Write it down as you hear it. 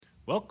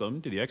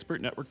Welcome to the Expert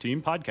Network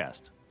Team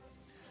podcast,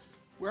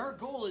 where our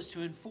goal is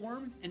to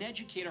inform and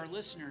educate our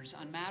listeners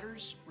on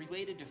matters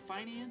related to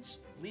finance,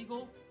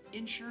 legal,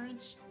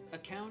 insurance,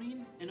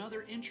 accounting, and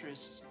other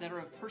interests that are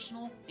of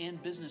personal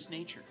and business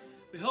nature.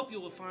 We hope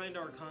you will find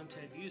our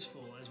content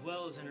useful as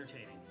well as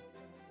entertaining.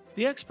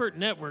 The Expert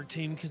Network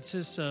Team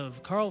consists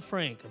of Carl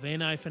Frank of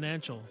A&I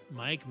Financial,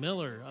 Mike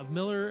Miller of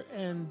Miller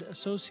and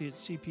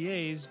Associates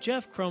CPAs,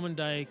 Jeff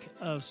Cromendike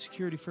of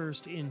Security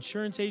First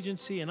Insurance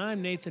Agency, and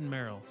I'm Nathan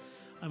Merrill.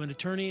 I'm an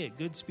attorney at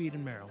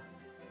Goodspeed & Merrill.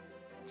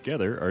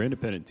 Together, our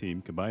independent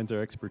team combines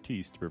our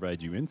expertise to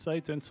provide you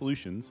insights and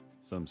solutions,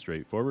 some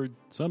straightforward,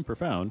 some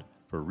profound,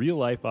 for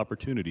real-life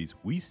opportunities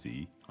we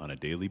see on a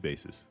daily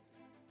basis.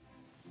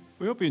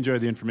 We hope you enjoy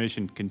the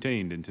information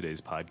contained in today's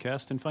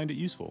podcast and find it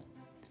useful.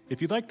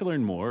 If you'd like to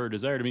learn more or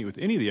desire to meet with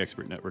any of the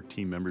Expert Network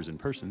team members in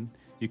person,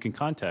 you can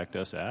contact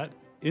us at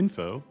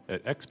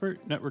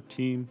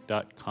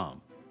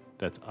info@expertnetworkteam.com.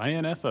 That's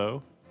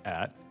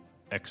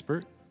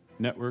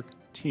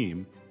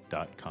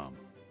info@expertnetworkteam.com.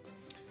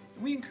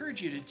 We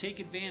encourage you to take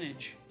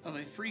advantage of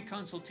a free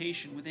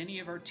consultation with any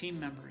of our team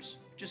members.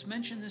 Just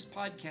mention this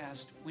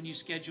podcast when you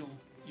schedule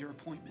your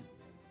appointment.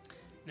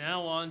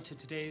 Now on to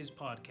today's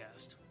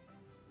podcast.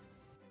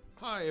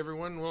 Hi,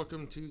 everyone.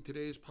 Welcome to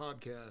today's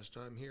podcast.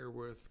 I'm here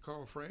with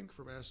Carl Frank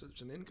from Assets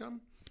and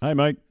Income. Hi,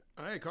 Mike.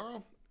 Hi,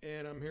 Carl.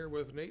 And I'm here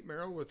with Nate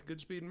Merrill with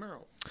Goodspeed &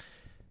 Merrill.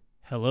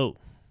 Hello.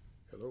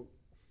 Hello.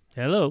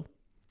 Hello.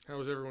 How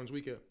was everyone's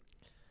weekend?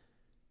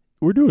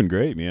 We're doing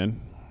great, man.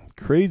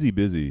 Crazy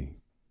busy.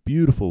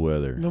 Beautiful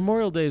weather.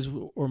 Memorial Day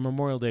or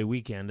Memorial Day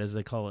weekend, as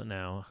they call it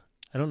now.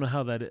 I don't know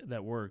how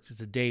that works. It's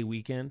a day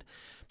weekend.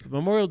 But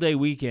Memorial Day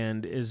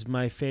weekend is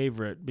my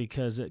favorite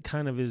because it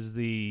kind of is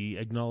the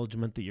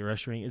acknowledgement that you're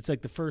ushering. It's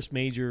like the first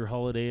major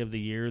holiday of the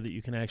year that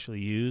you can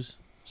actually use.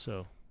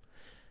 So,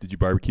 did you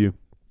barbecue?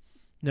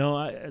 No,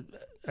 I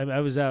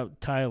was out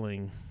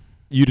tiling.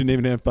 You didn't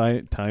even have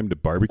time to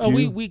barbecue?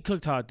 Oh, we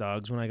cooked hot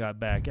dogs when I got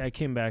back. I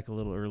came back a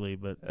little early,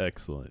 but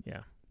excellent. Yeah.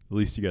 At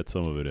least you got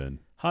some of it in.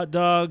 Hot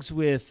dogs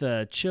with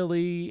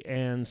chili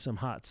and some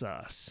hot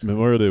sauce.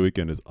 Memorial Day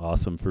weekend is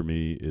awesome for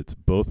me. It's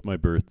both my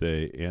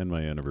birthday and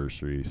my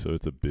anniversary, so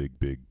it's a big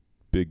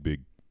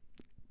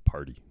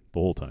party the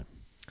whole time.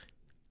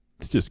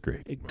 It's just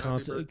great. It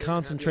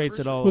concentrates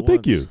it all well, at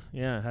once. Thank you.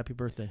 Yeah, happy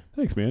birthday.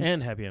 Thanks, man.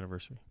 And happy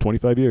anniversary.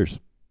 25 years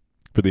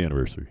for the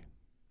anniversary.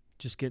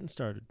 Just getting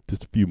started.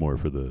 Just a few more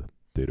for the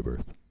date of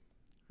birth.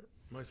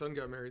 My son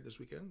got married this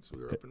weekend, so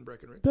we were up in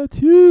Breckenridge. That's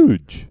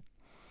huge.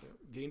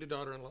 Gained a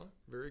daughter-in-law.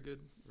 Very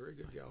good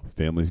gal.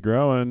 Family's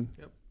growing.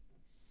 Yep.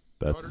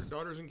 That's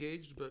daughter's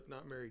engaged, but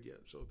not married yet,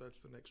 so that's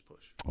the next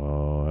push.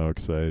 Oh, how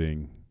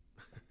exciting.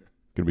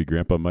 Gonna be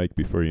Grandpa Mike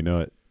before you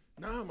know it.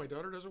 No, my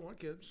daughter doesn't want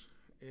kids,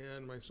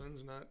 and my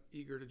son's not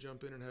eager to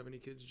jump in and have any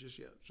kids just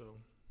yet, so.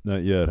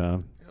 Not yet, huh?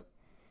 Yep.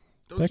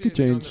 That could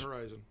change. On the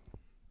horizon.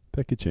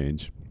 That could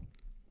change.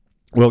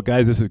 Well,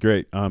 guys, this is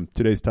great.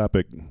 Today's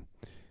topic,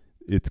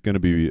 it's going to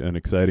be an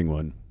exciting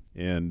one.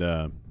 And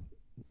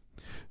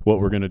what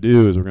we're going to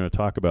do is we're going to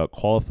talk about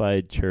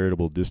qualified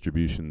charitable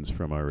distributions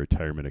from our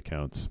retirement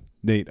accounts.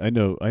 Nate, I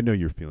know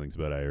your feelings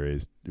about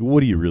IRAs. What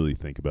do you really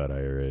think about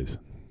IRAs?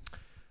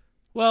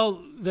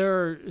 Well,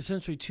 there are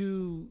essentially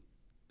two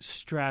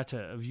strata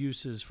of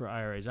uses for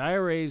IRAs.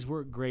 IRAs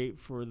work great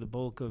for the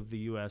bulk of the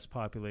U.S.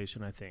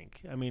 population, I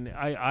think. I mean,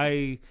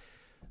 I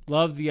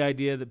love the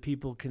idea that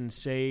people can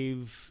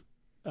save,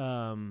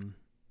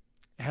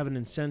 have an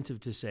incentive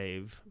to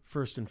save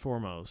first and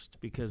foremost,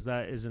 because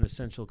that is an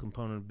essential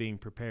component of being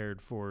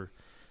prepared for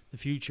the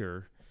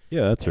future.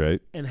 Yeah, that's right.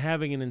 And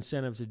having an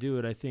incentive to do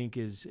it, I think,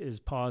 is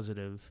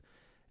positive,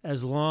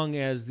 as long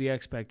as the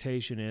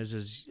expectation is,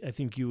 as I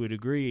think you would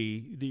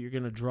agree, that you're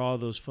going to draw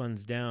those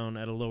funds down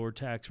at a lower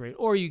tax rate,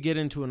 or you get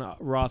into a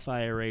Roth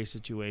IRA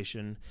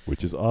situation.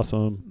 Which is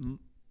awesome.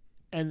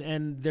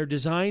 And they're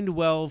designed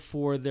well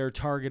for their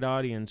target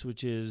audience,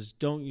 which is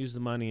don't use the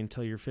money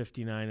until you're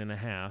 59 and a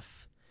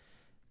half.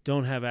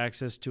 Don't have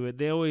access to it.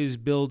 They always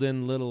build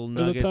in little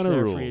nuggets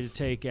there for you to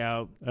take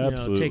out.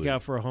 Absolutely. Take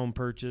out for a home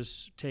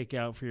purchase, take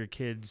out for your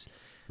kids.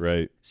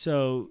 Right.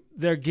 So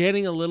they're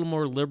getting a little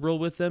more liberal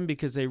with them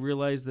because they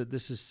realize that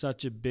this is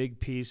such a big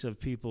piece of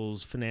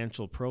people's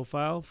financial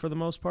profile for the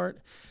most part.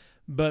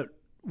 But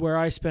where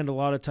I spend a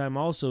lot of time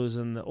also is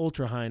in the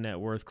ultra high net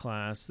worth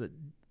class that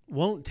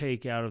won't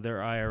take out of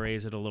their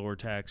IRAs at a lower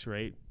tax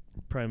rate,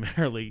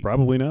 primarily.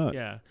 Probably not.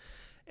 Yeah.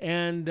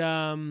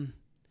 And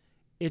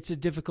it's a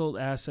difficult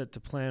asset to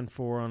plan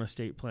for on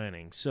estate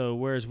planning. So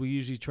whereas we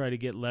usually try to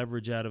get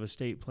leverage out of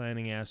estate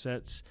planning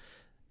assets,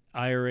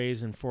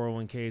 IRAs and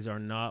 401ks are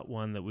not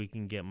one that we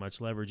can get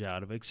much leverage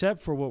out of,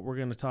 except for what we're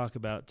going to talk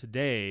about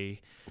today,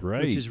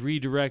 right, which is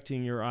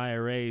redirecting your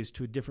IRAs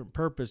to a different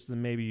purpose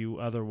than maybe you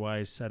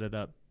otherwise set it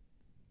up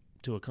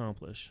to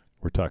accomplish.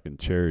 We're talking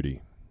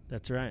charity.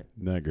 That's right.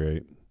 Isn't that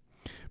great?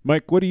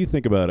 Mike, what do you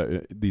think about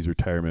these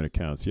retirement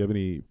accounts? Do you have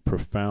any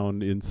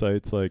profound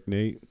insights like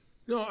Nate?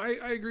 No,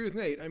 I agree with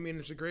Nate. I mean,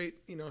 it's a great,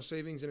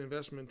 savings and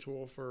investment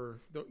tool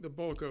for the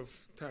bulk of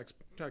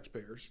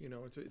taxpayers.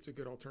 It's a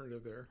good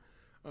alternative there.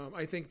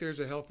 I think there's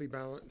a healthy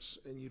balance,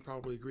 and you'd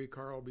probably agree,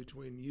 Carl,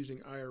 between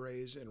using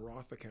IRAs and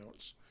Roth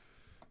accounts.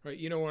 Right?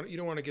 You don't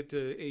want to get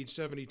to age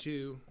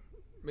 72,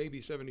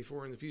 maybe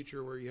 74 in the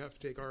future, where you have to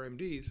take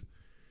RMDs,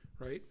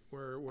 right?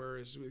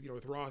 Whereas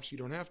with Roths you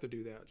don't have to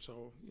do that.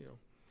 So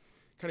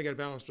kind of got to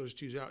balance those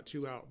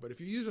two out. But if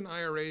you're using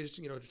IRAs,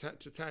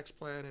 to tax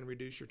plan and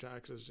reduce your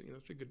taxes,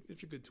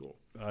 it's a good tool.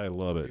 I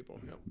love it. People.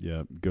 Yep.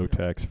 Yeah, go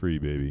tax free,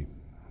 baby.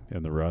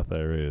 And the Roth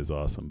IRA is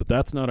awesome. But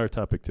that's not our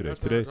topic today.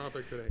 Today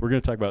we're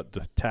going to talk about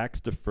the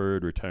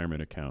tax-deferred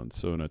retirement accounts.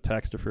 So in a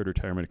tax-deferred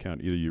retirement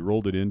account, either you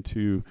rolled it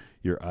into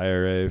your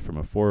IRA from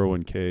a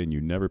 401k and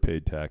you never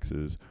paid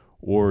taxes,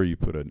 or you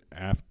put a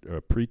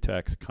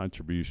pre-tax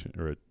contribution,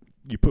 or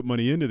you put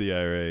money into the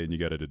IRA and you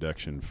got a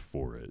deduction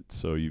for it.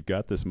 So you've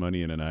got this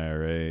money in an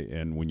IRA,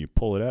 and when you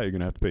pull it out, you're going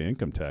to have to pay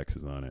income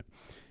taxes on it.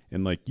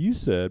 And like you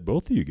said,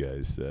 both of you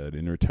guys said,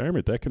 in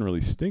retirement, that can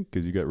really stink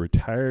because you got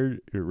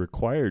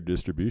required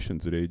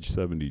distributions at age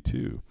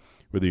 72,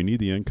 whether you need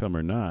the income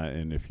or not.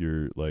 And if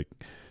you're like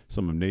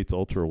some of Nate's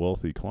ultra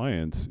wealthy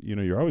clients,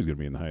 you're always going to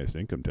be in the highest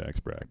income tax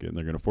bracket, and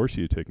they're going to force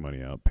you to take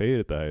money out, pay it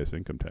at the highest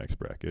income tax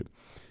bracket.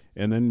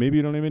 And then maybe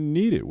you don't even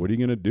need it. What are you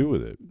going to do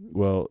with it?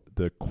 Well,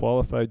 the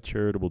qualified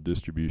charitable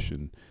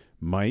distribution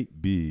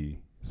might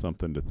be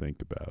something to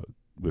think about.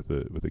 With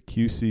a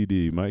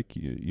QCD. Mike,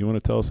 you want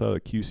to tell us how a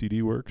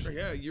QCD works?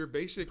 Yeah, you're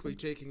basically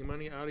taking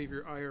money out of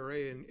your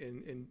IRA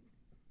and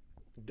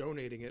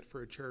donating it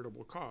for a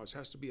charitable cause. It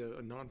has to be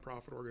a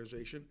nonprofit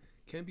organization,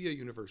 can be a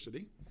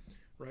university,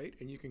 right?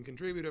 And you can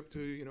contribute up to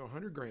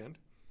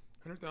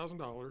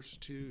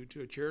 $100,000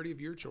 to a charity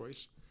of your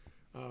choice.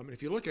 And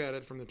if you look at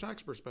it from the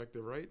tax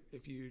perspective, right?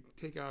 If you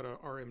take out a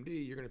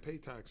RMD, you're going to pay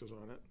taxes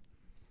on it.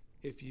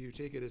 If you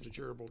take it as a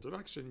charitable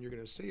deduction, you're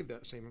going to save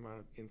that same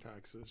amount in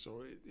taxes.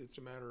 So it's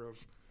a matter of,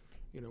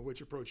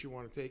 which approach you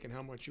want to take and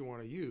how much you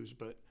want to use.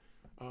 But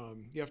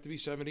you have to be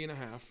 70 and a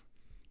half.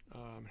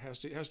 Has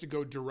to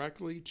go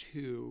directly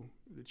to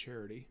the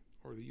charity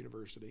or the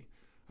university.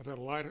 I've had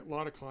a lot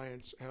of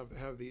clients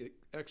have the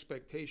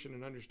expectation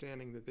and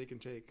understanding that they can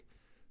take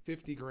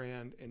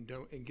 $50,000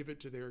 and give it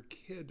to their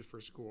kid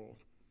for school,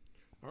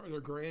 or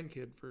their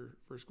grandkid for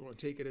school, and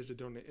take it as a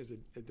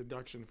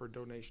deduction for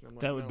donation.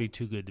 That would be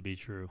too good to be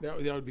true. That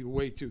would be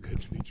way too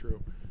good to be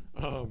true.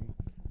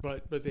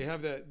 But they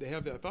have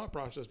that thought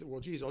process that, well,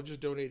 geez, I'll just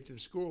donate it to the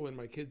school and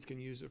my kids can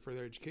use it for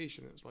their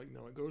education. It's like,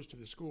 no, it goes to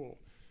the school,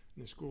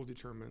 and the school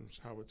determines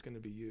how it's going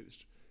to be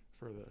used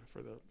for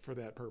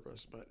that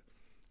purpose. But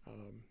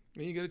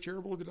and you get a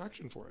charitable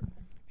deduction for it.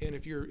 And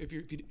if you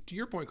to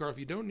your point, Carl, if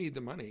you don't need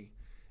the money,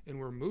 and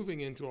we're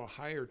moving into a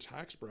higher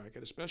tax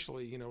bracket,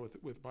 especially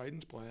with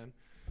Biden's plan,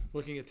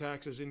 looking at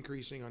taxes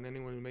increasing on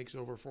anyone who makes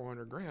over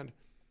 $400,000.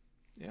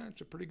 Yeah,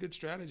 it's a pretty good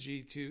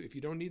strategy if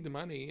you don't need the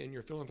money and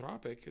you're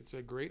philanthropic, it's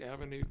a great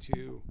avenue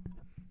to,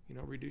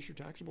 reduce your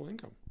taxable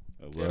income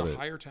at a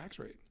higher tax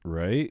rate.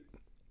 Right.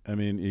 I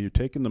mean, you're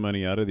taking the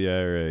money out of the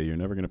IRA. You're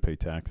never going to pay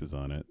taxes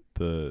on it.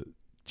 The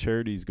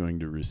charity is going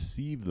to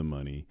receive the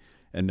money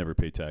and never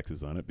pay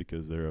taxes on it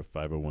because they're a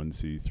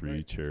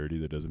 501c3 charity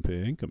that doesn't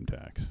pay income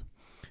tax.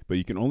 But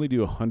you can only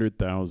do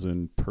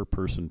 $100,000 per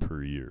person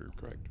per year.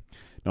 Correct.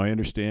 Now, I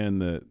understand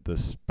that the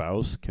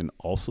spouse can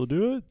also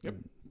do it. Yep.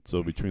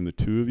 So between the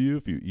two of you,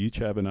 if you each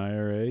have an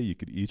IRA, you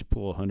could each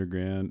pull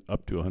 $100,000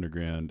 up to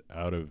 $100,000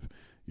 out of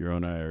your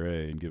own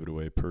IRA and give it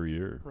away per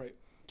year. Right.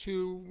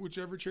 To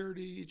whichever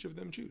charity each of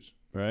them choose.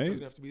 Right. It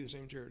doesn't have to be the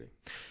same charity.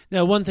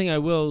 Now, one thing I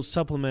will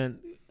supplement,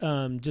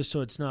 just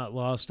so it's not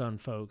lost on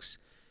folks,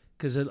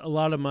 because a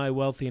lot of my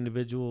wealthy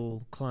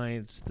individual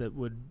clients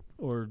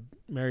or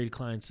married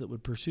clients that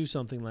would pursue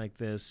something like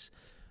this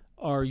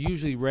are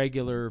usually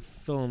regular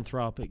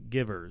philanthropic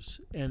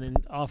givers. And then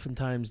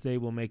oftentimes they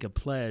will make a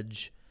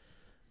pledge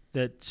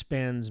that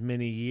spans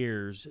many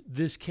years.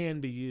 This can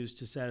be used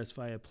to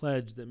satisfy a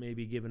pledge that may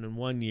be given in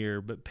 1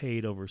 year but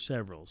paid over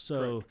several. So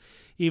Correct.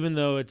 Even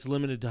though it's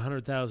limited to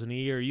 $100,000 a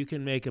year, you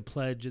can make a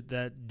pledge at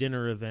that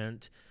dinner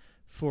event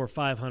for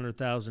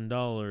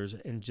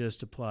 $500,000 and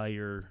just apply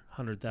your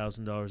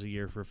 $100,000 a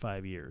year for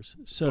 5 years.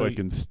 So I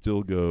can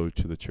still go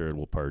to the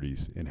charitable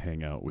parties and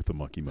hang out with the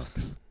Mucky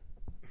Mucks.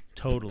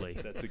 Totally.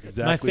 That's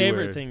exactly my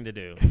favorite thing to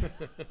do.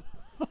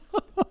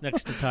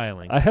 Next to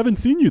tiling. I haven't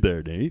seen you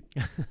there, Nate.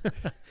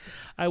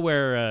 I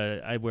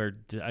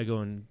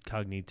go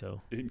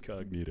incognito.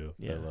 Incognito.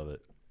 Yeah. I love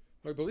it.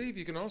 I believe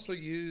you can also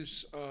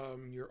use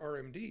your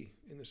RMD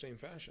in the same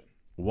fashion.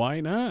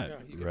 Why not? Yeah,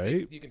 you can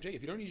right? you can take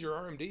if you don't use your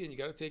RMD and you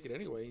got to take it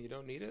anyway, and you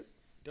don't need it,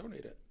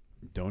 donate it.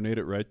 Donate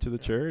it right to the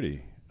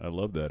charity. I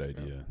love that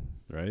idea.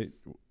 Right?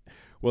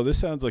 Well, this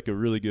sounds like a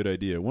really good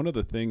idea. One of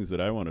the things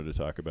that I wanted to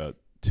talk about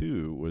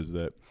too was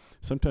that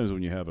sometimes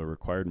when you have a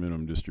required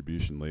minimum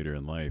distribution later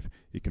in life,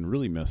 it can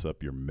really mess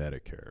up your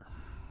Medicare,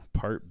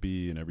 Part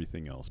B, and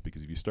everything else.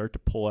 Because if you start to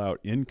pull out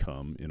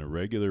income in a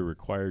regular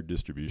required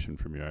distribution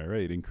from your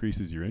IRA, it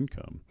increases your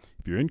income.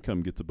 If your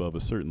income gets above a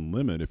certain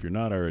limit, if you're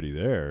not already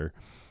there,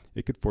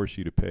 it could force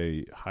you to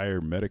pay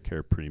higher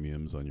Medicare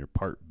premiums on your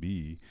Part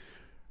B.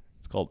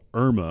 It's called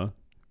IRMA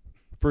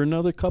for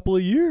another couple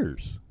of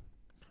years.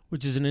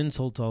 which is an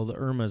insult to all the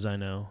Irmas I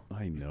know.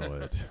 I know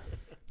it.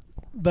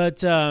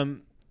 But,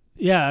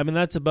 yeah, I mean,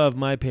 that's above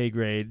my pay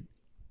grade.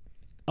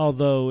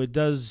 Although it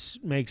does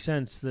make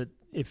sense that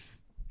if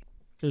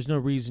there's no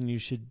reason you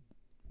should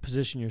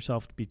position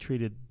yourself to be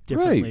treated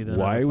differently than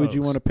Why other would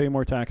you folks. want to pay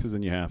more taxes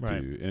than you have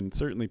Right. to? And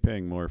certainly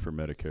paying more for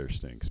Medicare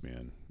stinks,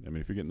 man. I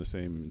mean, if you're getting the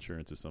same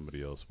insurance as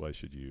somebody else, why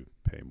should you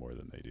pay more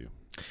than they do?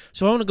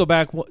 So I want to go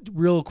back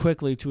real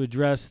quickly to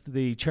address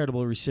the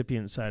charitable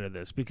recipient side of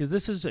this, because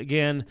this is,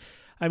 again,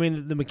 I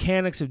mean, the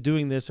mechanics of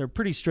doing this are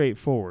pretty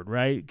straightforward,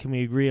 right? Can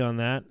we agree on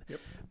that? Yep.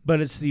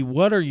 But it's the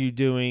what are you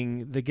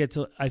doing that gets,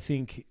 I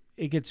think,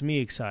 it gets me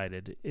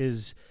excited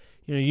is,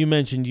 you know, you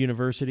mentioned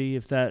university.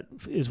 If that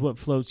is what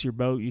floats your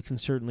boat, you can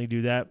certainly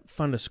do that.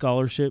 Fund a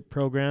scholarship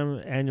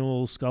program,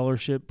 annual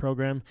scholarship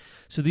program.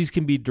 So these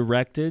can be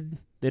directed.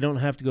 They don't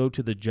have to go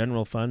to the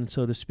general fund,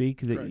 so to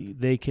speak. Right.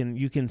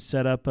 You can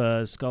set up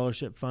a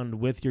scholarship fund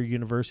with your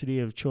university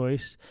of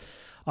choice.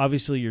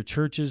 Obviously, your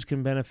churches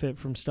can benefit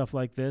from stuff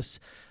like this.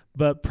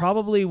 But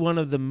probably one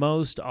of the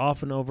most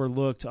often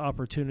overlooked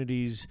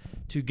opportunities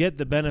to get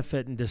the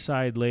benefit and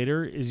decide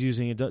later is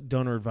using a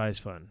donor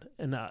advised fund.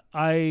 And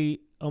I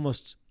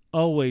almost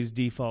always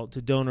default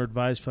to donor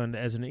advised fund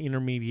as an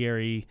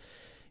intermediary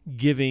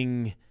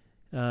giving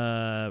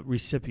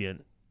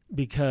recipient,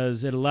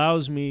 because it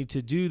allows me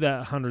to do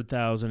that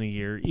 $100,000 a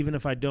year, even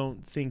if I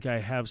don't think I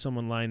have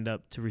someone lined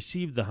up to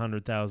receive the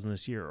 $100,000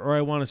 this year, or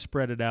I want to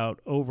spread it out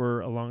over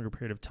a longer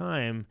period of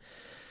time.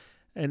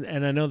 And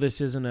I know this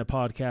isn't a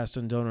podcast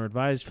on donor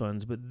advised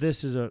funds, but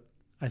this is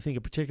I think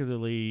a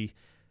particularly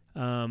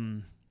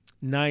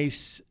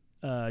nice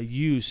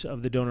use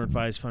of the donor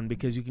advised fund,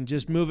 because you can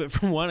just move it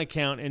from one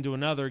account into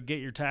another, get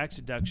your tax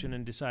deduction,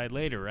 and decide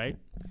later, right?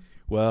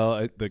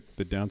 Well, the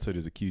downside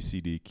is a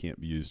QCD can't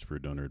be used for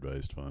a donor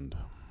advised fund.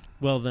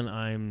 Well, then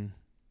I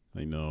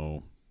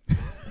know.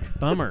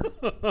 bummer.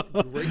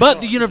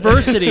 But the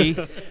university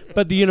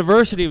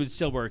would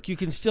still work. You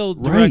can still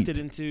direct it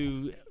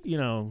into,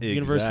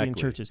 university and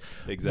churches.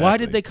 Exactly. Why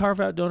did they carve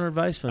out donor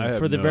advised I fund? have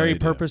For the no very idea.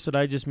 purpose that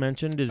I just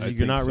mentioned, is I you're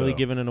think not really so.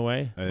 giving it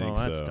away? I think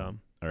that's so.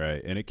 dumb. All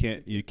right, and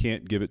you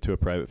can't give it to a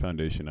private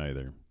foundation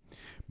either.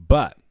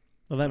 But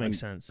Well, that makes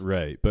sense.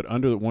 right, but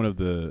under one of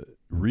the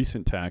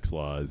recent tax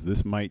laws,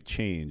 this might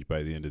change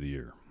by the end of the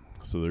year.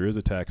 So there is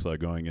a tax law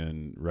going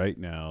in right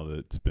now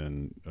that's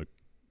been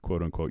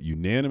quote unquote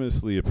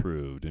unanimously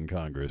approved in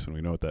Congress, and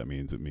we know what that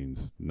means. It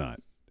means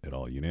not at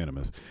all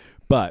unanimous,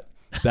 but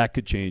that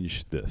could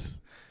change this.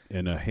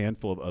 And a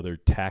handful of other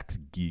tax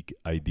geek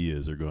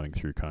ideas are going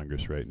through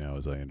Congress right now,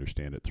 as I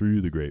understand it,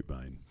 through the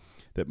grapevine,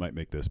 that might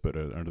make this. But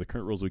under the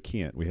current rules, we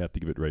can't. We have to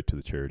give it right to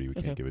the charity.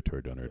 We can't give it to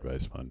our donor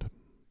advised fund.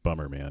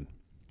 Bummer, man.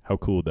 How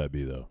cool would that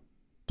be, though?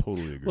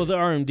 Totally agree. Well, the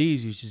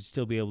RMDs you should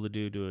still be able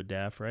to do a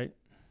DAF, right?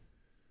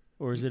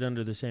 Or is it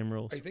under the same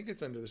rules? I think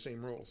it's under the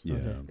same rules. Yeah.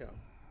 Okay. Yeah.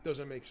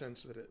 Doesn't make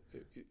sense that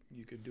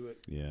you could do it.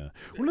 Yeah.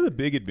 One of the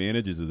big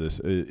advantages of this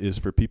is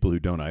for people who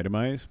don't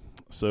itemize.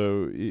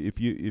 So if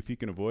you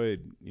can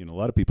avoid, a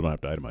lot of people don't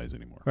have to itemize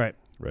anymore. Right.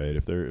 Right.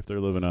 If they're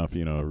living off,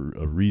 a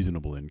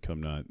reasonable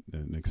income, not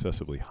an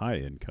excessively high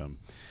income,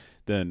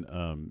 then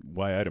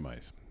why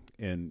itemize?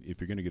 And if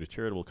you're going to get a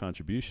charitable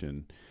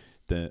contribution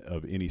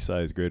of any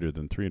size greater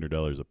than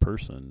 $300 a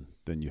person,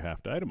 then you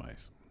have to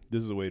itemize.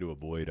 This is a way to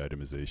avoid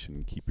itemization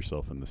and keep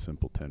yourself in the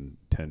simple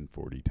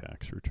 1040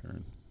 tax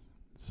return.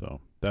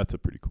 So that's a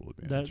pretty cool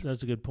advantage.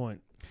 That's a good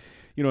point.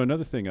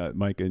 Another thing,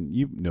 Mike, and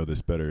you know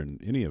this better than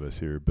any of us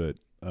here, but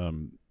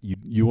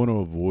you want to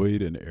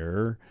avoid an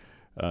error.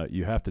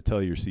 You have to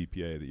tell your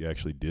CPA that you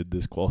actually did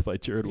this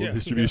qualified charitable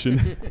distribution.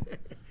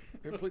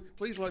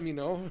 Please let me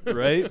know.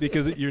 Right?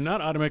 Because you're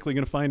not automatically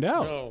going to find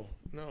out.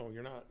 No,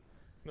 you're not.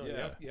 No,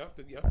 Yeah. you have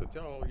to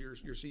tell your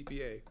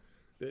CPA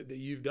that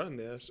you've done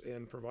this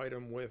and provide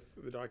them with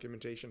the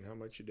documentation how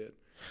much you did.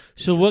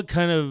 So what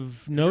kind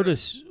of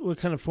notice, what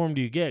kind of form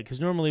do you get? Because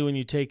normally when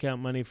you take out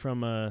money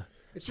from a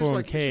It's just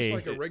 401k,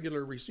 like a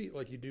regular receipt,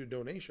 like you do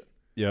donation,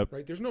 Yep,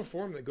 right? There's no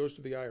form that goes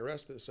to the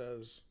IRS that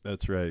says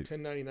that's right.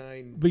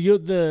 1099. but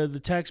the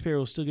taxpayer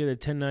will still get a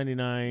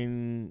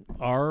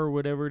 1099-R or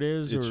whatever it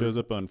is? It shows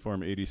up on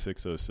Form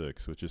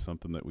 8606, which is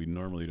something that we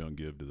normally don't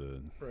give to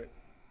the Right.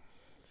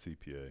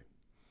 CPA.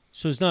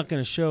 So it's not going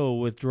to show a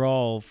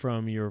withdrawal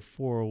from your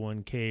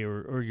 401k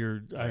or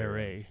your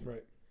IRA.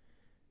 Right.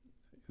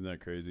 Isn't that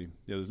crazy?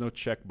 Yeah, there's no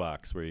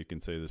checkbox where you can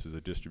say this is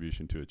a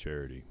distribution to a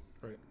charity.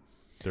 Right.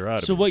 They're out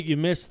of So it. what you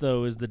miss,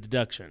 though, is the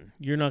deduction.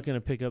 You're not going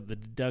to pick up the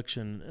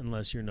deduction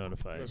unless you're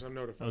notified. Unless I'm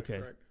notified. Okay.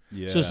 Correct.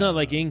 Yeah. So it's not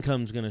like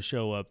income's going to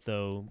show up,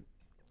 though.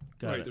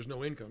 Got Right. it. There's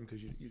no income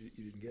because you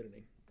didn't get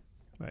any.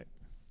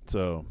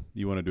 So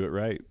you want to do it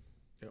right.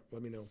 Yeah.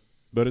 Let me know.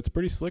 But it's a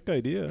pretty slick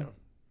idea. Yeah.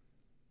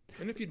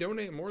 And if you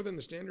donate more than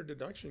the standard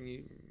deduction,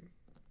 you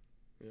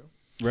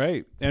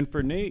Right. And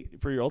for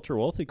Nate, for your ultra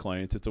wealthy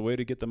clients, it's a way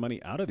to get the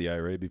money out of the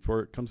IRA before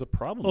it becomes a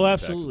problem. Oh, in the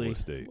absolutely.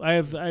 taxable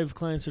estate. I have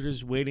clients that are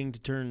just waiting to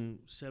turn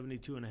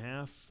 72 and a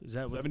half. Is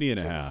that 70 and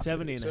a half.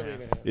 70 and a 70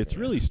 half. and a half. It's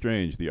really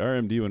strange. The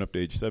RMD went up to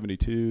age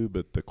 72,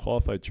 but the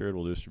qualified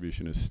charitable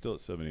distribution is still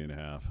at 70 and a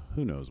half.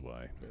 Who knows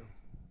why?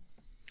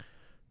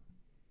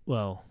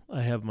 Well,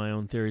 I have my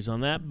own theories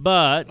on that,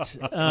 but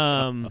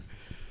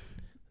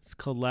it's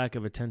called lack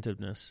of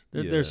attentiveness.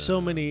 There's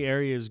so many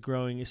areas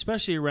growing,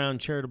 especially around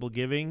charitable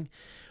giving,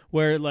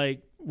 where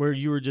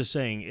you were just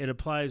saying, it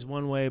applies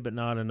one way but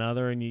not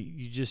another, and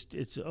you just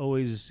it's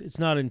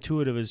not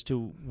intuitive as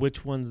to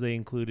which ones they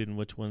included and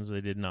which ones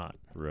they did not.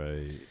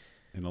 Right.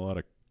 And a lot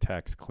of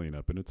tax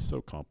cleanup, and it's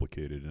so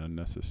complicated and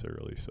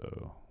unnecessarily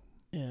so.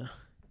 Yeah.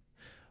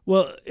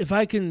 Well, if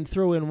I can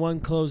throw in one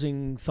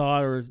closing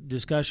thought or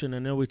discussion, I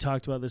know we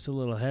talked about this a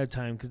little ahead of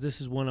time because this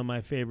is one of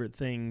my favorite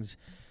things.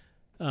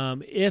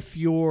 If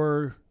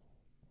you're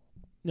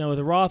now with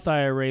a Roth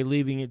IRA,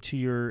 leaving it to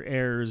your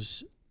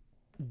heirs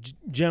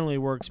generally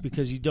works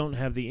because you don't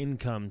have the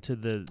income to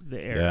the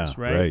heirs,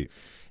 Yeah, right? right.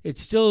 It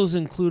still is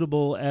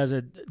includable as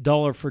a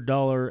dollar for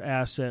dollar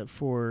asset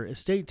for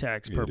estate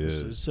tax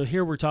purposes. It is. So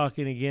here we're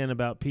talking again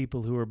about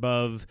people who are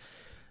above,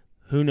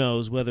 who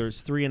knows, whether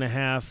it's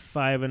 3.5,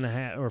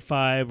 5.5, or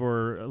 5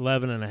 or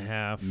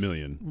 11.5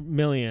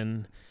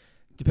 million.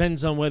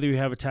 Depends on whether you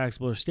have a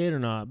taxable estate or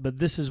not. But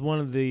this is one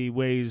of the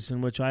ways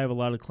in which I have a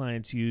lot of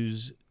clients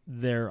use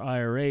their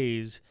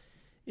IRAs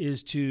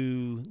is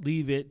to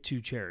leave it to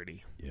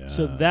charity. Yeah.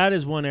 So that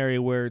is one area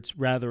where it's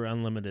rather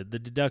unlimited. The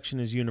deduction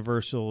is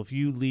universal. If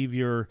you leave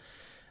your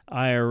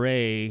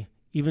IRA,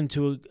 even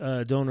to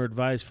a donor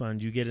advised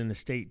fund, you get an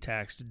estate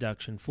tax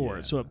deduction for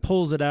it. So it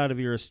pulls it out of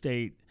your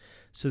estate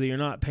so that you're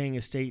not paying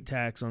estate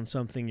tax on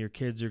something your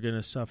kids are going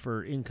to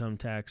suffer income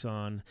tax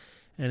on.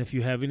 And if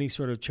you have any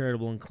sort of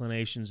charitable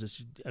inclinations,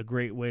 it's a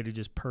great way to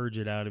just purge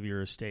it out of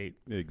your estate.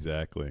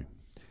 Exactly.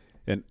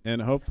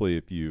 And hopefully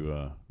if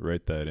you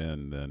write that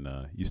in,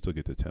 then you still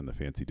get to attend the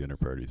fancy dinner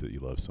parties that you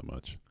love so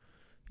much.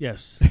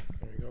 Yes. There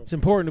you go. It's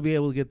important to be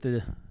able to get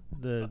the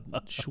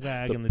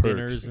swag The and the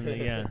perks. dinners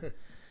and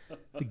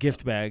the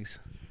gift bags.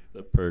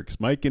 The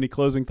perks. Mike, any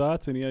closing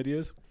thoughts? Any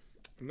ideas?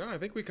 No, I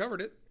think we covered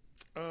it.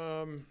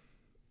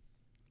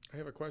 I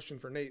have a question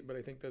for Nate, but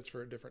I think that's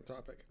for a different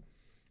topic.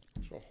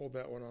 So I'll hold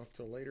that one off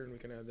till later, and we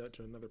can add that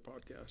to another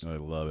podcast. I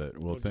love it.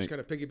 Well, We'll just kind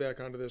of piggyback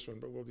onto this one,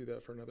 but we'll do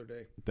that for another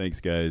day. thanks,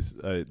 guys.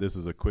 This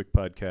is a quick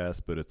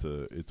podcast, but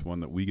it's one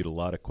that we get a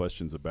lot of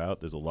questions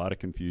about. There's a lot of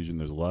confusion.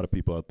 There's a lot of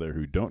people out there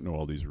who don't know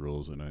all these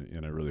rules, and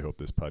I really hope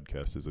this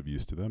podcast is of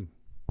use to them.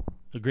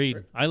 Agreed.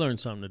 Right. I learned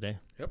something today.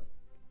 Yep.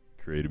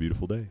 Create a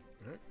beautiful day.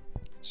 All right.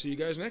 See you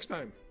guys next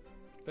time.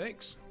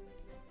 Thanks.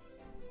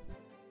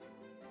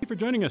 Thank you for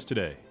joining us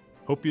today.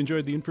 Hope you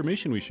enjoyed the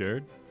information we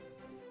shared.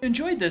 If you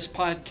enjoyed this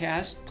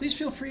podcast, please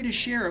feel free to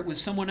share it with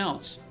someone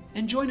else.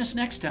 And join us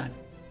next time.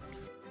 If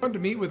you want to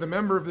meet with a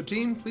member of the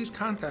team, please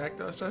contact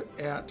us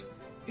at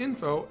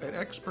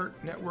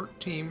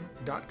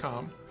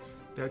info@expertnetworkteam.com.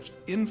 That's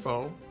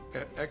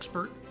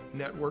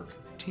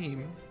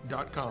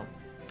info@expertnetworkteam.com.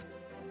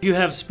 If you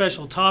have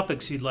special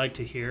topics you'd like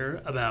to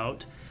hear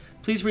about,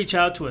 please reach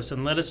out to us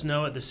and let us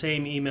know at the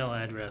same email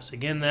address.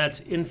 Again, that's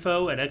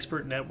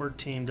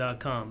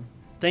info@expertnetworkteam.com.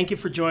 Thank you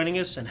for joining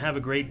us and have a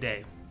great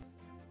day.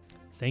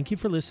 Thank you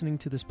for listening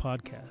to this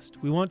podcast.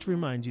 We want to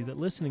remind you that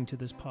listening to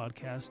this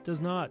podcast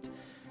does not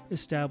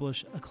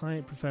establish a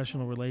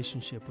client-professional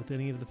relationship with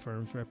any of the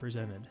firms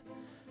represented,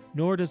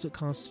 nor does it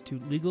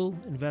constitute legal,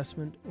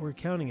 investment, or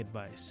accounting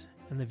advice,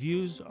 and the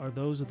views are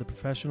those of the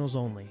professionals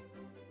only.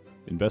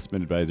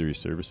 Investment advisory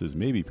services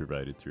may be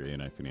provided through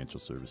ANI Financial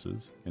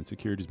Services, and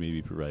securities may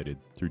be provided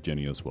through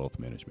Genios Wealth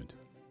Management.